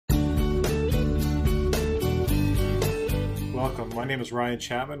Welcome, my name is Ryan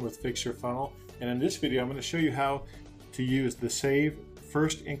Chapman with Fix Your Funnel, and in this video I'm going to show you how to use the Save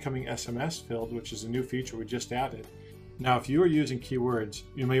First Incoming SMS field, which is a new feature we just added. Now if you are using keywords,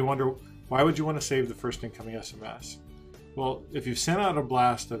 you may wonder, why would you want to save the first incoming SMS? Well, if you've sent out a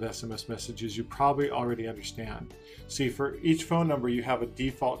blast of SMS messages, you probably already understand. See, for each phone number you have a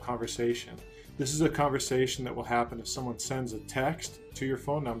default conversation. This is a conversation that will happen if someone sends a text to your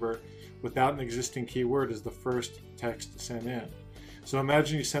phone number without an existing keyword as the first text sent in. So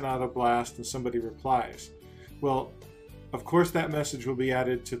imagine you send out a blast and somebody replies. Well, of course that message will be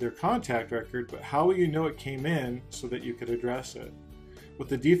added to their contact record, but how will you know it came in so that you could address it? With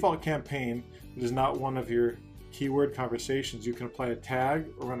the default campaign, it is not one of your keyword conversations. You can apply a tag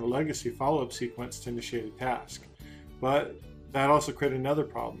or run a legacy follow-up sequence to initiate a task. But that also created another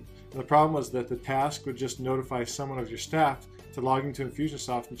problem. And the problem was that the task would just notify someone of your staff to log into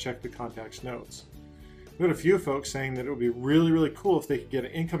InfusionSoft and check the contact's notes. We had a few folks saying that it would be really cool if they could get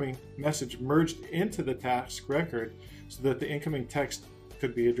an incoming message merged into the task record so that the incoming text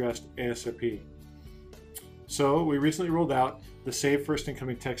could be addressed ASAP. So we recently rolled out the Save First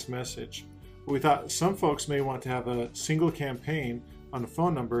Incoming Text message. We thought some folks may want to have a single campaign on a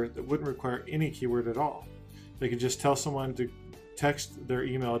phone number that wouldn't require any keyword at all. They could just tell someone to text their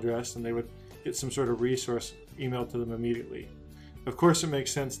email address and they would get some sort of resource emailed to them immediately. Of course, it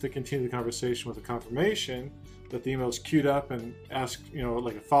makes sense to continue the conversation with a confirmation that the email is queued up and ask,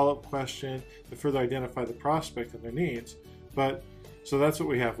 like a follow-up question to further identify the prospect and their needs. But so that's what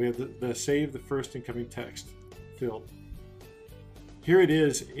we have. We have the Save the First Incoming Text field. Here it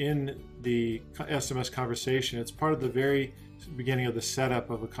is in the SMS conversation. It's part of the very beginning of the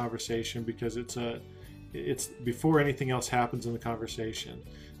setup of a conversation because it's before anything else happens in the conversation.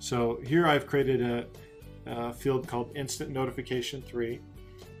 So here I've created a field called Instant Notification 3,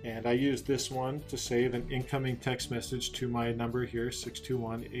 and I use this one to save an incoming text message to my number here,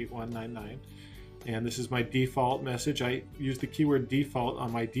 621-8199, and this is my default message. I use the keyword default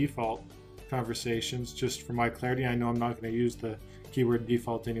on my default conversations just for my clarity. I know I'm not going to use the keyword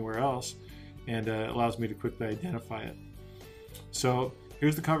default anywhere else, and it allows me to quickly identify it. So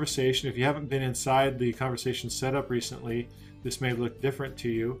here's the conversation. If you haven't been inside the conversation setup recently, this may look different to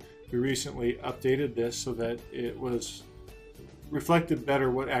you. We recently updated this so that it was reflected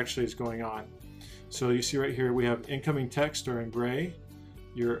better what actually is going on. So you see right here we have incoming text are in gray,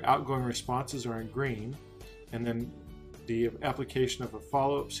 your outgoing responses are in green, and then the application of a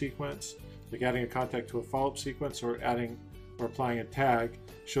follow-up sequence, like adding a contact to a follow-up sequence or applying a tag,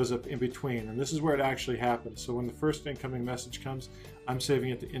 shows up in between. And this is where it actually happens. So when the first incoming message comes, I'm saving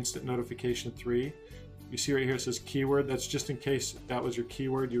it to Instant Notification 3. You see right here it says keyword. That's just in case that was your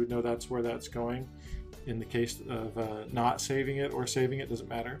keyword. You would know that's where that's going. In the case of not saving it or saving it, doesn't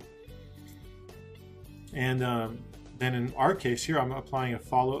matter. And then in our case here, I'm applying a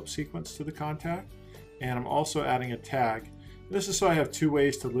follow-up sequence to the contact, and I'm also adding a tag. This is so I have two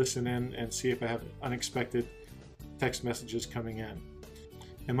ways to listen in and see if I have unexpected text messages coming in.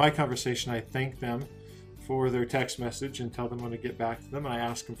 In my conversation, I thank them for their text message and tell them when to get back to them, and I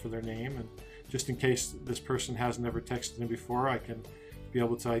ask them for their name, and just in case this person has never texted me before, I can be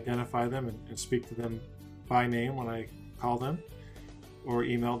able to identify them and speak to them by name when I call them or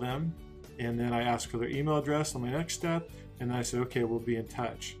email them. And then I ask for their email address on my next step, and then I say, okay, we'll be in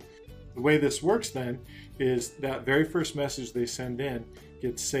touch. The way this works then is that very first message they send in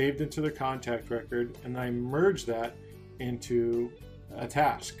gets saved into their contact record, and I merge that into a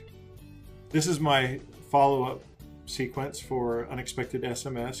task. This is my follow-up sequence for unexpected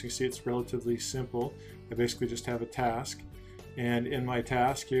SMS. You see it's relatively simple. I basically just have a task, and in my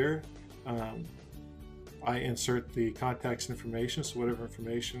task here I insert the contact's information, so whatever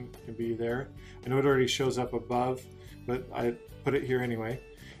information can be there. I know it already shows up above, but I put it here anyway.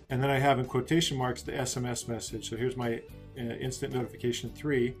 And then I have in quotation marks the SMS message. So here's my Instant Notification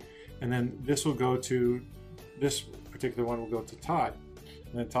 3, and then this particular one will go to Todd,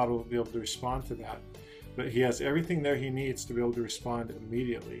 and then Todd will be able to respond to that. But he has everything there he needs to be able to respond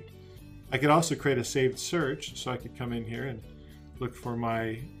immediately. I could also create a saved search, so I could come in here and look for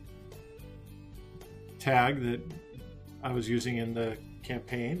my tag that I was using in the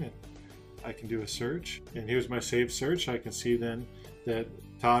campaign, and I can do a search. And here's my saved search. I can see then that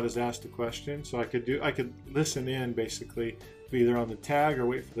Todd has asked a question, so I could listen in basically, either on the tag or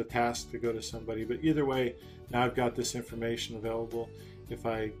wait for the task to go to somebody. But either way, now I've got this information available. If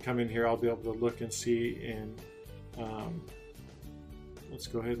I come in here, I'll be able to look and see in, let's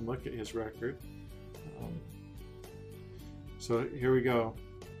go ahead and look at his record. So here we go.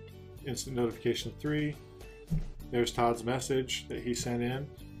 Instant Notification 3. There's Todd's message that he sent in.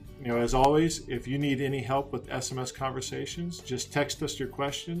 as always, if you need any help with SMS conversations, just text us your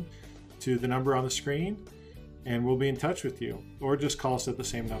question to the number on the screen and we'll be in touch with you, or just call us at the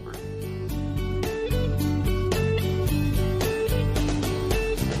same number.